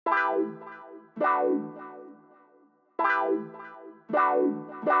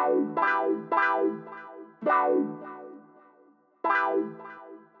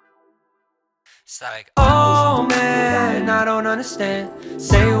It's like, oh man, I don't understand.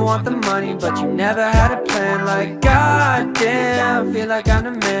 Say you want the money, but you never had a plan. Like, goddamn, feel like I'm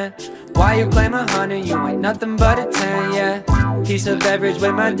the man. Why you claim 100? You ain't nothing but a 10, yeah. Piece of beverage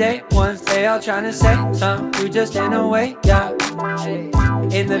with my date once. They all tryna say something, you just in a way, yeah.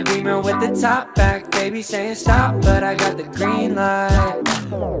 In the Beamer with the top back, they be saying stop, but I got the green light.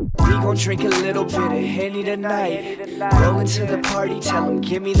 We gon' drink a little bit of Henny tonight. Roll into the party, tell them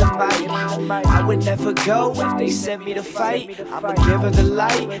give me the mic. I would never go if they sent me to fight. I'ma give her the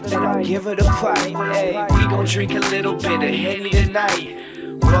light, then I'll give her the pipe. Hey, we gon' drink a little bit of Henny tonight.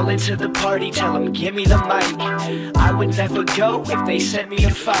 Roll into the party, tell them give me the mic. I would never go if they sent me to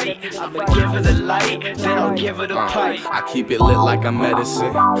fight. I'ma give her the light, then I'll give her the pipe. I keep it lit like I'm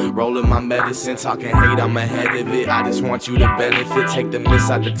medicine. Rolling my medicine, talking hate, I'm ahead of it. I just want you to benefit, take the miss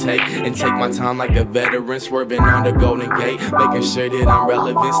out the take, and take my time like a veteran, swerving on the Golden Gate, making sure that I'm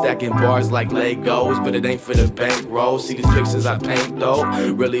relevant, stacking bars like Legos, but it ain't for the bankroll. See these pictures I paint though,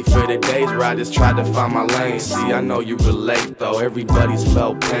 really for the days where I just tried to find my lane. See, I know you relate though, everybody's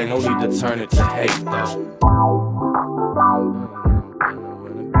felt pain, no need to turn it to hate though.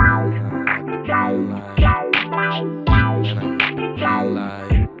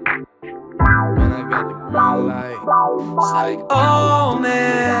 It's like, oh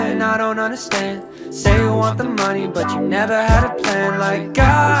man, I don't understand. Say you want the money, but you never had a plan. Like,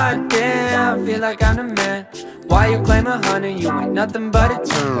 goddamn, feel like I'm the man. Why you claim 100? You ain't nothing but a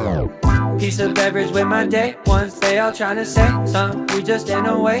 2. Piece of beverage with my date once. They all tryna say something, you just in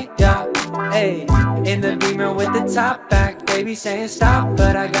a way, yeah. Hey, in the Beamer with the top back, they be saying stop,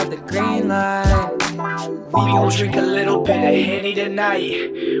 but I got the green light. We gon' drink a little bit of Henny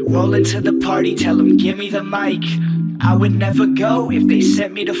tonight. Roll into the party, tell them give me the mic. I would never go if they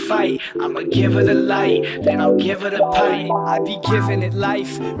sent me to fight. I'ma give her the light, then I'll give her the pipe. I be giving it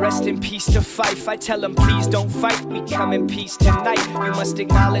life, rest in peace to Fife. I tell them please don't fight, we come in peace tonight. You must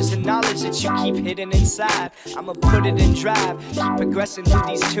acknowledge the knowledge that you keep hidden inside. I'ma put it in drive, keep progressing through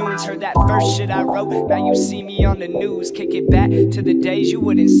these tunes. Heard that first shit I wrote, now you see me on the news. Kick it back to the days you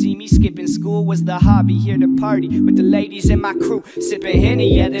wouldn't see me. Skipping school was the hobby, here to party with the ladies in my crew. Sipping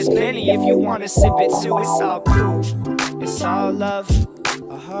Henny, yeah there's plenty if you wanna sip it too. It's all cool, it's all love,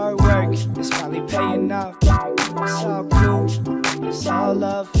 our hard work is finally paying off. It's all cool, it's all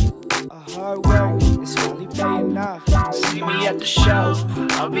love, our hard work is finally paying off. See me at the show,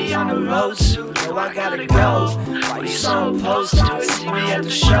 I'll be on the road soon. Know I gotta go, why you so opposed to it? See me at the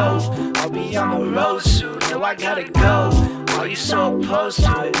show, I'll be on the road soon. Know I gotta go, why you so opposed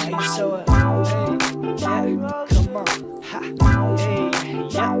to it? Why you so hey, yeah, come on, ha, hey,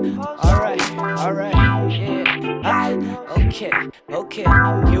 yeah, alright, yeah. Okay,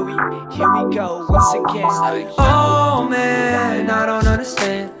 here we go once again. Like, oh man, I don't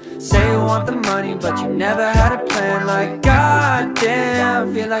understand. Say you want the money, but you never had a plan. Like,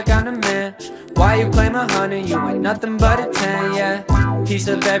 goddamn, feel like I'm the man. Why you claim 100? You ain't nothing but a 10, yeah. Piece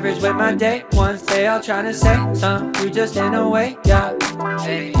of beverage with my date once. They all tryna say something, you just in a way, yeah.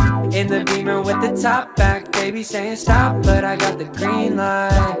 Hey, in the Beamer with the top back, they be saying stop, but I got the green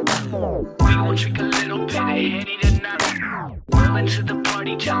light. We gon' drink a little bit of Henny tonight. Roll into the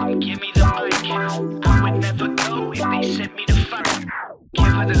party, tell them give me the mic. I would never go if they sent me to fight. Give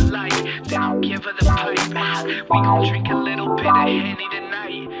her the light, then I'll give her the pipe. We gon' drink a little bit of Henny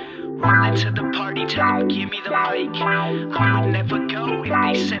tonight. Roll into the party, tell them give me the mic. I would never go if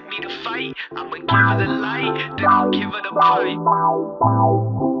they sent me to fight. I'ma give her the light, then I'll give her the pipe. Wow.